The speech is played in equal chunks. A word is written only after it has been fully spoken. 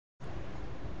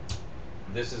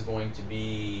this is going to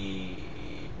be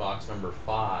box number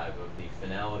 5 of the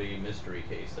Finality mystery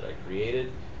case that I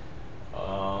created.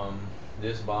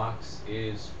 This box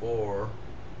is for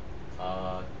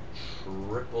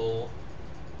triple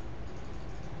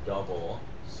double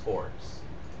sports.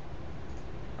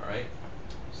 Alright,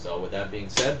 so with that being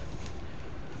said,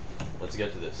 let's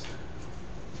get to this.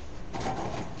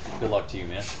 Good luck to you,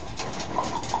 man.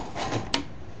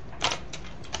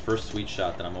 First sweet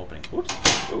shot that I'm opening. Whoops.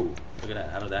 Oh, look at that.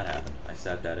 How did that happen? I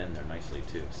sat that in there nicely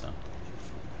too, so.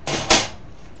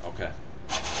 Okay.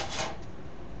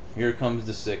 Here comes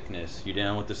the sickness. You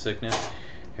down with the sickness?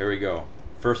 Here we go.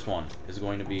 First one is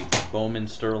going to be Bowman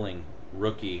Sterling,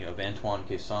 rookie of Antoine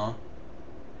Caisson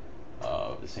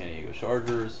of the San Diego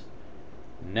Chargers.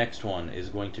 Next one is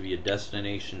going to be a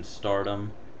Destination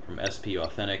Stardom from SP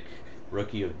Authentic,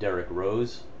 rookie of Derrick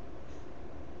Rose.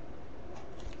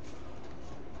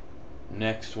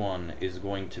 Next one is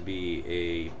going to be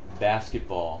a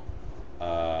basketball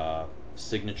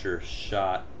signature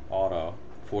shot auto,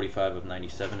 45 of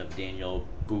 97 of Daniel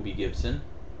Booby Gibson.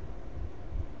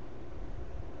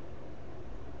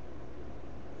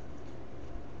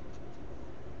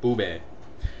 Boobay.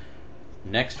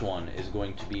 Next one is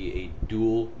going to be a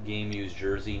dual game used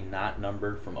jersey, not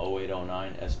numbered, from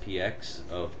 0809 SPX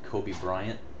of Kobe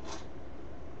Bryant.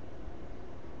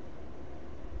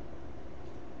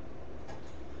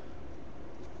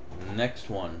 Next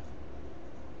one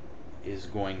is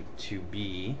going to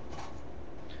be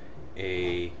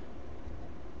a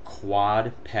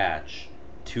quad patch,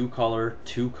 2-color,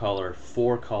 2-color,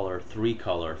 4-color,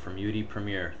 3-color from UD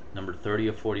Premier, number 30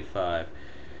 of 45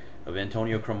 of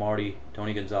Antonio Cromartie,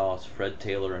 Tony Gonzalez, Fred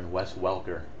Taylor, and Wes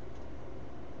Welker.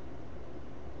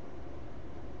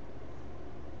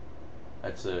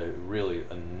 That's really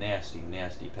a nasty,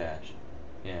 nasty patch.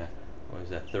 Yeah, what is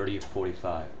that, 30 of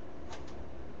 45.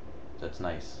 That's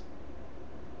nice.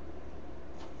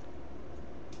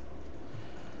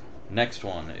 Next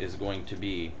one is going to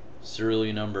be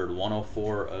serially numbered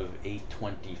 104 of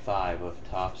 825 of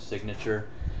Topps signature,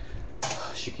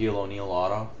 Shaquille O'Neal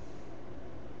auto.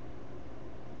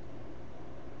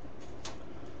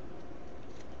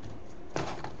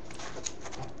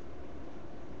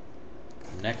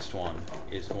 Next one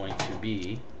is going to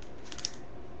be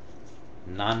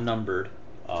non-numbered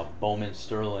Bowman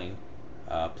Sterling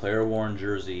player worn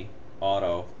jersey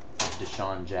auto of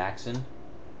Deshaun Jackson.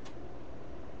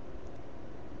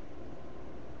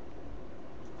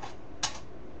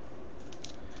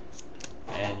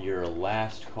 And your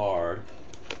last card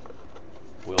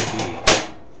will be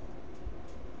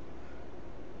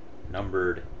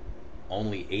numbered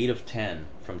only 8 of 10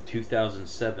 from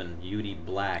 2007 UD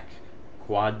Black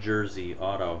quad jersey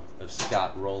auto of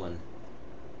Scott Rowland.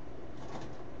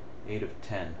 8 of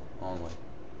 10 only.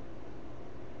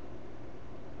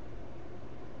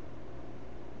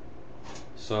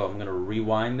 So I'm going to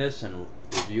rewind this and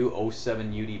review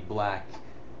 07 UD Black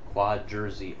quad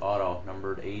jersey auto,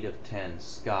 numbered 8 of 10,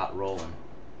 Scott Rowland.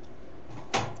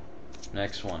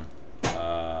 Next one,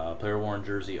 player worn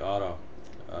jersey auto,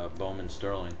 Bowman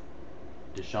Sterling,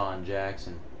 Deshaun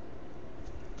Jackson.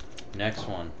 Next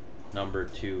one, number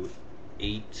 2,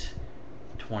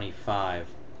 825,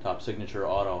 top signature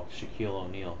auto, Shaquille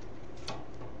O'Neal.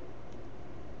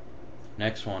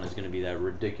 Next one is going to be that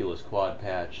ridiculous quad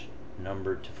patch,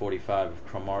 numbered to 45 of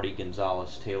Cromartie,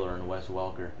 Gonzalez, Taylor, and Wes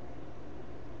Welker.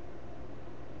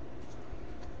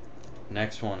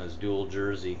 Next one is dual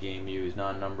jersey, game used,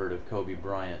 non-numbered, of Kobe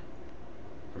Bryant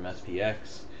from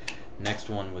SPX. Next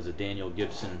one was a Daniel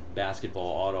Gibson basketball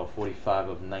auto, 45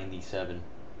 of 97.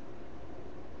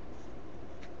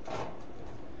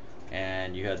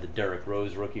 And you had the Derrick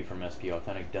Rose rookie from SP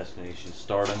Authentic, Destination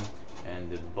Stardom, and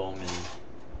the Bowman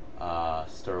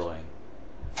Sterling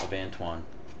of Antoine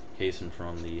Caisson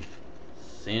from the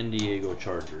San Diego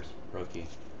Chargers rookie.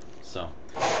 So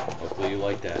hopefully you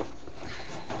like that.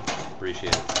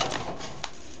 Appreciate it.